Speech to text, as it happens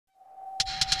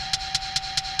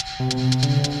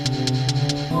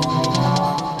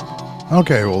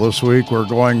Okay, well, this week we're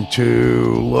going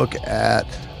to look at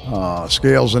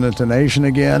scales and intonation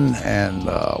again, and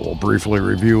we'll briefly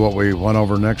review what we went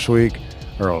over next week,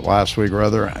 or last week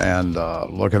rather, and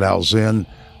look at how Zen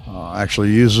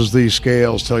actually uses these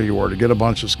scales, tell you where to get a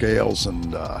bunch of scales,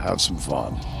 and have some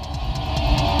fun.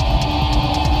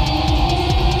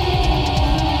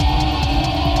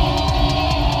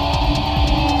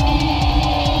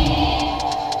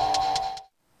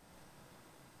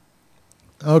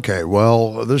 Okay,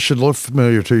 well, this should look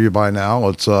familiar to you by now.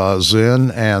 It's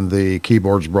Zen and the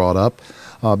keyboards brought up.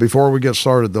 Before we get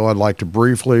started, though, I'd like to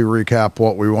briefly recap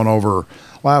what we went over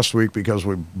last week because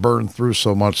we burned through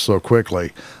so much so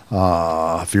quickly.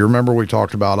 If you remember, we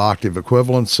talked about octave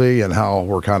equivalency and how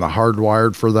we're kind of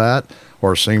hardwired for that,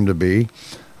 or seem to be.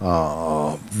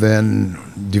 Then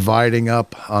dividing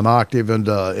up an octave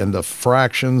into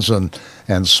fractions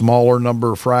and smaller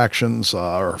number fractions,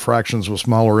 or fractions with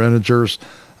smaller integers,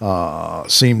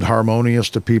 seemed harmonious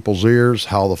to people's ears.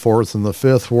 How the fourth and the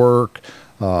fifth work,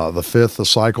 the fifth, the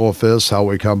cycle of fifths, how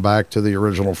we come back to the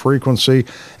original frequency,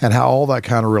 and how all that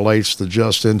kind of relates to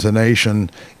just intonation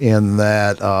in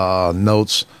that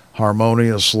notes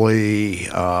harmoniously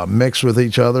mix with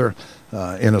each other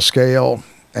in a scale.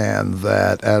 And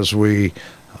that as we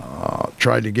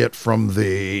tried to get from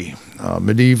the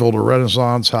medieval to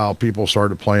Renaissance, how people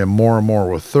started playing more and more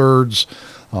with thirds,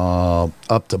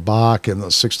 up to Bach in the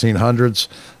 1600s,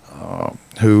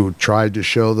 who tried to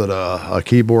show that a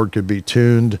keyboard could be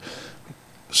tuned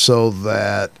so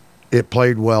that it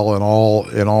played well in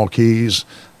all keys,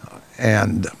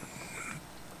 and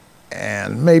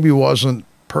maybe wasn't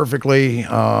perfectly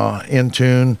in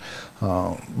tune,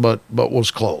 but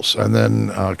was close. And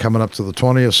then coming up to the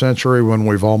 20th century, when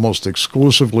we've almost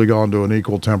exclusively gone to an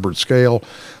equal tempered scale,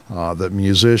 that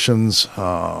musicians,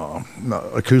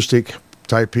 acoustic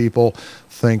type people,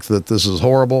 think that this is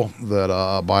horrible, that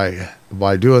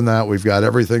by doing that, we've got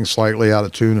everything slightly out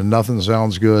of tune and nothing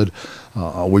sounds good.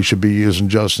 We should be using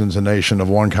just intonation of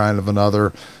one kind of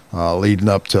another, leading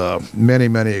up to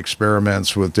many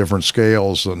experiments with different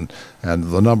scales and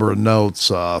the number of notes,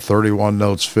 31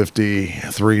 notes,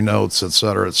 53 notes,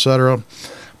 etc., etc.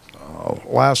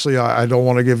 Lastly, I don't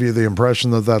want to give you the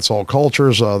impression that that's all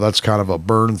cultures. That's kind of a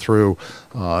burn through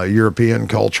European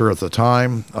culture at the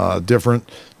time.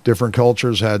 Different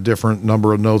cultures had different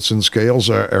number of notes in scales.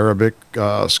 Arabic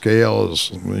scale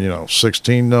is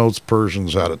 16 notes.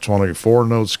 Persians had a 24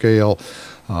 note scale.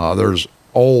 There's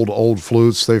old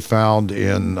flutes they found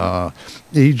in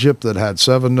Egypt that had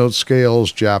 7 note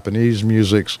scales. Japanese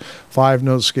music's 5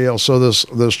 note scale. So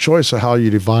this choice of how you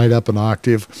divide up an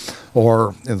octave,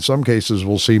 or in some cases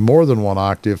we'll see more than one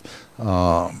octave,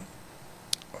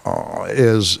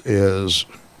 is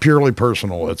purely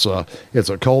personal. It's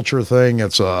a culture thing.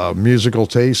 It's a musical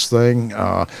taste thing.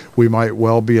 We might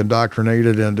well be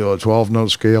indoctrinated into a 12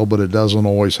 note scale, but it doesn't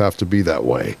always have to be that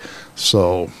way.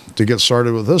 So to get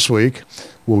started with this week,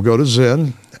 we'll go to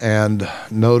Zen and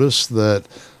notice that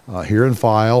here in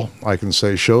File, I can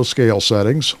say Show Scale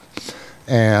Settings,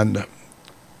 and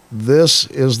this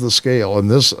is the scale.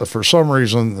 And this, for some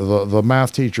reason, the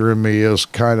math teacher in me is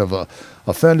kind of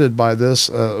offended by this.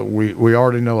 We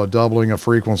already know a doubling of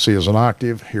frequency is an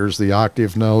octave. Here's the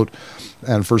octave note.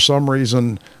 And for some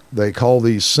reason, they call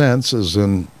these cents, as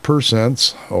in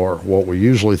percents, or what we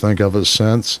usually think of as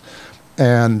cents.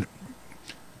 And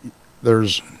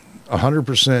there's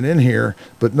 100% in here,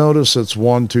 but notice it's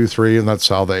 1, 2, 3, and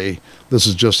this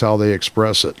is just how they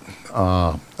express it.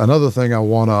 Another thing I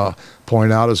want to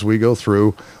point out as we go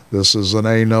through, this is an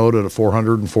A note at a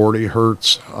 440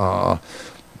 hertz,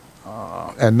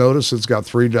 and notice it's got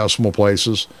 3 decimal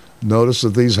places. Notice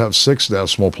that these have 6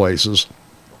 decimal places.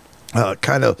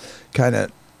 Kind of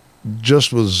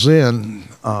just with Zen,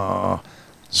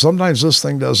 sometimes this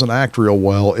thing doesn't act real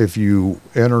well if you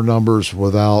enter numbers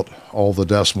without all the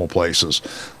decimal places.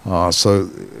 So,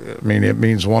 I mean, it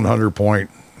means 100 point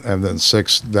and then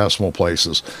 6 decimal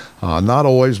places. Not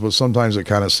always, but sometimes it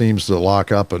kind of seems to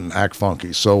lock up and act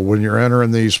funky. So when you're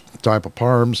entering these type of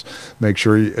parms, make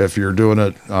sure if you're doing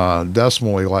it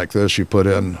decimally like this, you put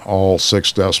in all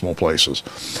 6 decimal places.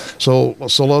 So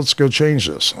let's go change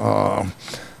this.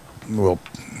 We'll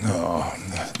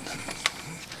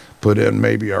put in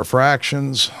maybe our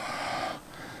fractions.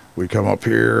 We come up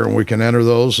here and we can enter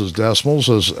those as decimals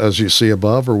as you see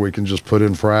above, or we can just put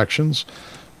in fractions.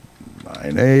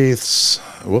 9/8.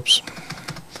 Whoops.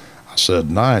 I said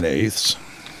 9/8.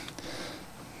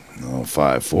 No,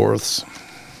 5/4.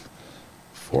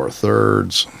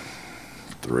 4/3.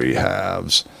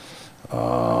 3/2.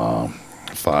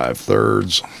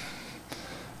 5/3.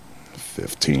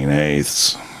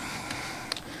 15/8.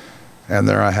 And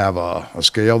there I have a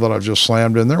scale that I've just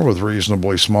slammed in there with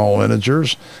reasonably small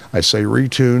integers. I say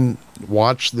retune,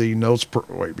 watch the notes per,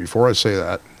 wait, before I say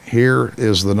that, here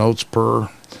is the notes per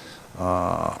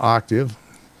octave.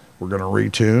 We're going to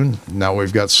retune. Now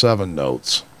we've got 7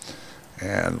 notes.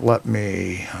 And let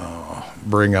me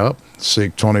bring up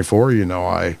Seek 24. You know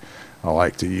I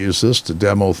like to use this to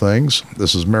demo things.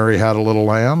 This is Mary Had a Little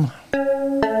Lamb.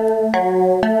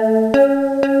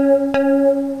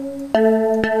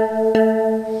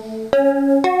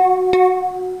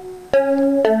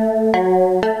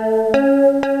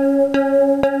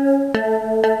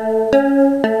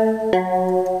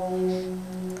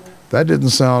 That didn't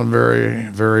sound very,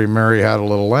 very Mary Had a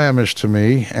Little Lambish to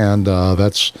me, and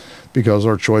that's because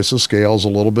our choice of scale is a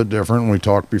little bit different. We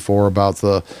talked before about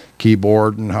the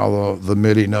keyboard and how the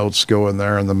MIDI notes go in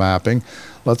there and the mapping.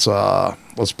 Let's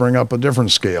bring up a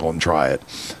different scale and try it.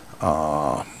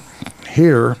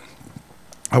 Here,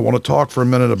 I want to talk for a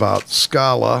minute about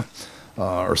Scala,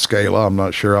 or Scala, I'm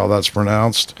not sure how that's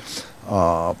pronounced.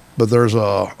 But there's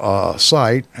a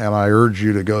site, and I urge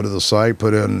you to go to the site,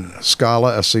 put in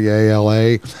Scala,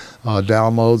 S-C-A-L-A,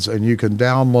 downloads, and you can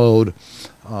download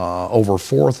over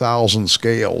 4,000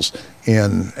 scales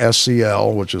in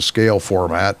SCL, which is scale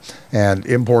format, and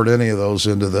import any of those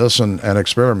into this and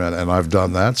experiment. And I've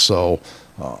done that, so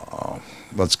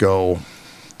let's go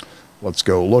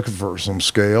looking for some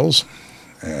scales.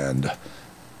 And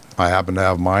I happen to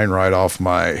have mine right off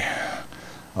my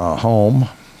home.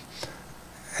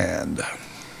 And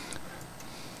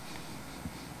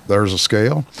there's a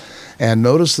scale. And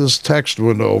notice this text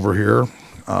window over here,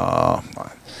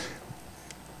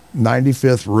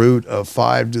 95th root of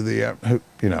 5 to the,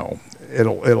 you know,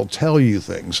 it'll tell you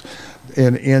things.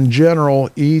 In general,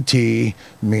 ET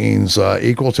means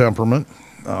equal temperament.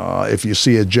 If you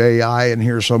see a JI in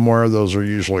here somewhere, those are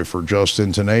usually for just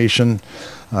intonation.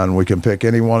 And we can pick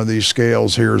any one of these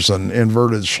scales. Here's an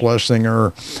inverted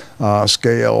Schlesinger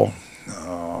scale.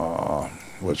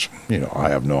 Which, you know, I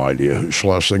have no idea who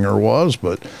Schlesinger was,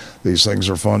 but these things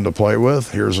are fun to play with.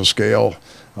 Here's a scale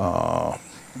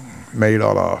made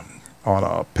on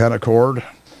a pentachord.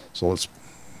 So let's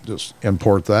just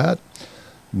import that.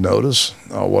 Notice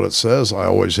what it says. I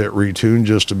always hit retune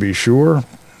just to be sure.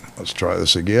 Let's try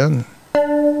this again.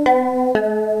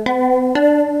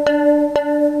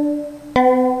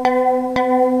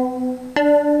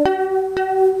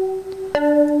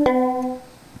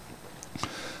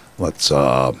 Let's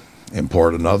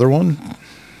import another one.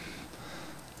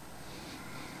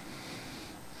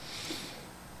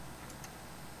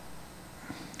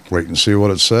 Wait and see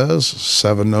what it says.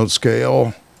 7-note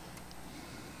scale,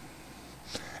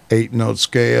 8-note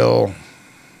scale.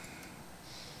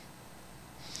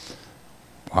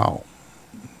 Wow.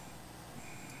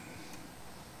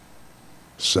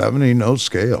 70-note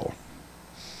scale.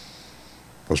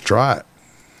 Let's try it.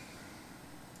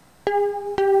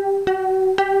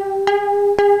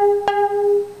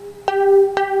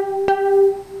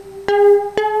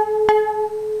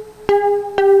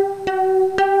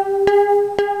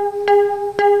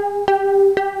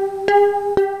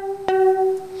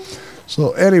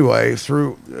 So anyway,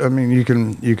 you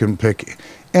can pick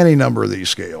any number of these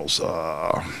scales.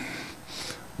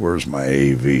 Where's my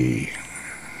AV?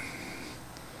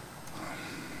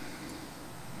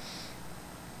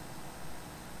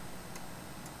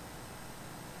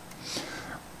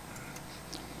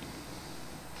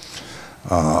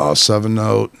 Uh,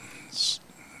 7-note,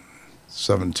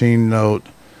 17-note,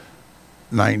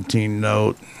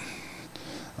 19-note,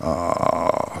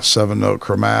 7-note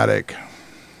chromatic.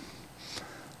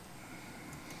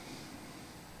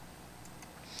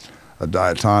 A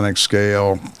diatonic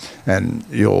scale, and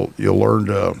you'll learn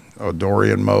a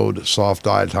Dorian mode, soft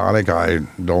diatonic. I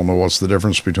don't know what's the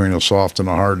difference between a soft and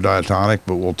a hard diatonic,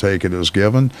 but we'll take it as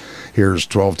given. Here's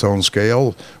 12-tone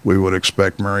scale. We would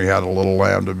expect Mary Had a Little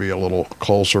Lamb to be a little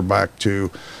closer back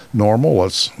to normal.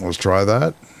 Let's try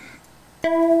that.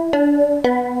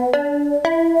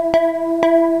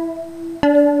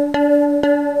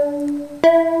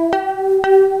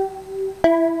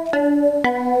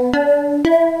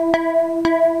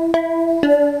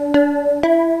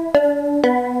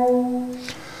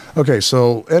 Okay,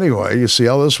 so anyway, you see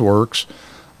how this works.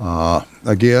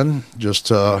 Again, just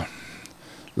to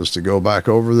go back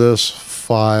over this,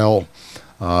 file,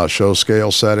 show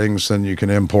scale settings, then you can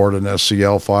import an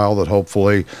SCL file that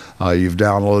hopefully you've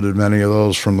downloaded many of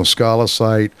those from the Scala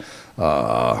site.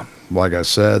 Like I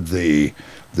said, the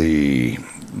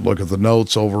look at the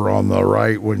notes over on the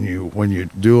right when you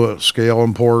do a scale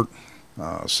import,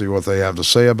 see what they have to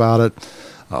say about it.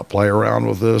 Play around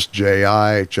with this.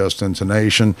 JI, just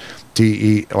intonation.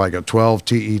 TE, like a 12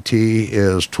 TET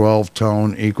is 12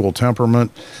 tone equal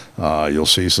temperament. You'll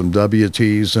see some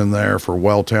WTs in there for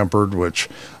well tempered, which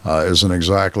isn't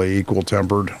exactly equal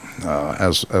tempered,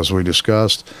 as we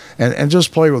discussed. And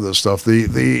just play with this stuff.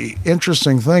 The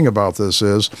interesting thing about this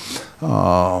is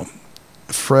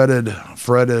fretted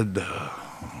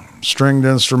stringed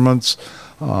instruments,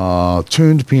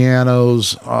 tuned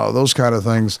pianos, those kind of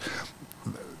things.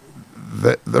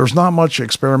 There's not much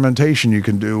experimentation you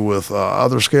can do with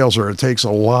other scales, or it takes a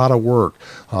lot of work.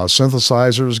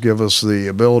 Synthesizers give us the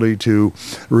ability to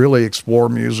really explore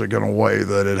music in a way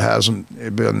that it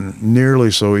hasn't been nearly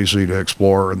so easy to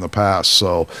explore in the past.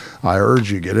 So I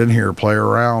urge you, get in here, play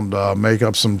around, make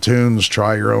up some tunes,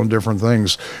 try your own different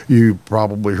things. You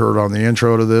probably heard on the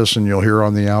intro to this, and you'll hear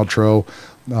on the outro,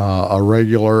 a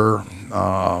regular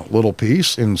little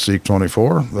piece in Seek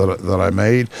 24 that I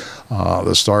made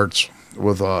that starts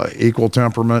with a equal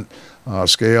temperament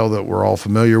scale that we're all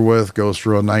familiar with, goes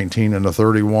through a 19 and a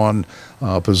 31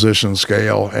 position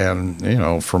scale,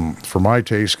 and for my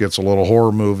taste, gets a little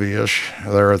horror movie-ish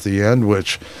there at the end,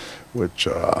 which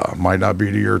might not be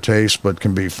to your taste, but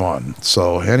can be fun.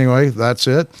 So anyway, that's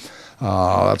it.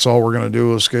 That's all we're going to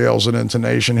do with scales and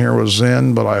intonation here with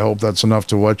Zen, but I hope that's enough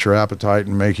to whet your appetite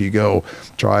and make you go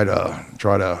try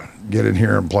to get in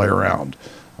here and play around.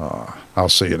 I'll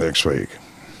see you next week.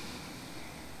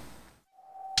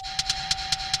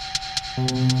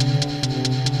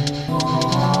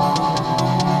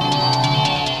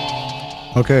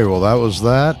 Okay, well, that was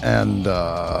that, and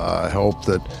I hope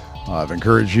that I've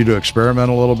encouraged you to experiment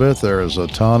a little bit. There is a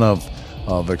ton of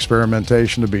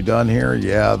experimentation to be done here.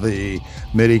 Yeah, the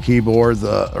MIDI keyboard,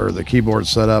 the keyboard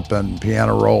setup and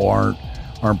piano roll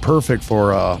aren't perfect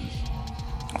for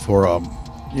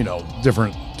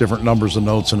different numbers of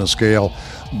notes in a scale,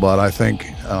 but I think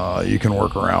you can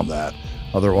work around that.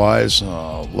 Otherwise,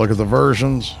 look at the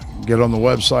versions, get on the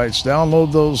websites,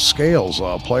 download those scales,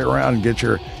 play around, and get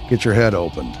your head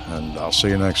opened, and I'll see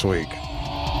you next week.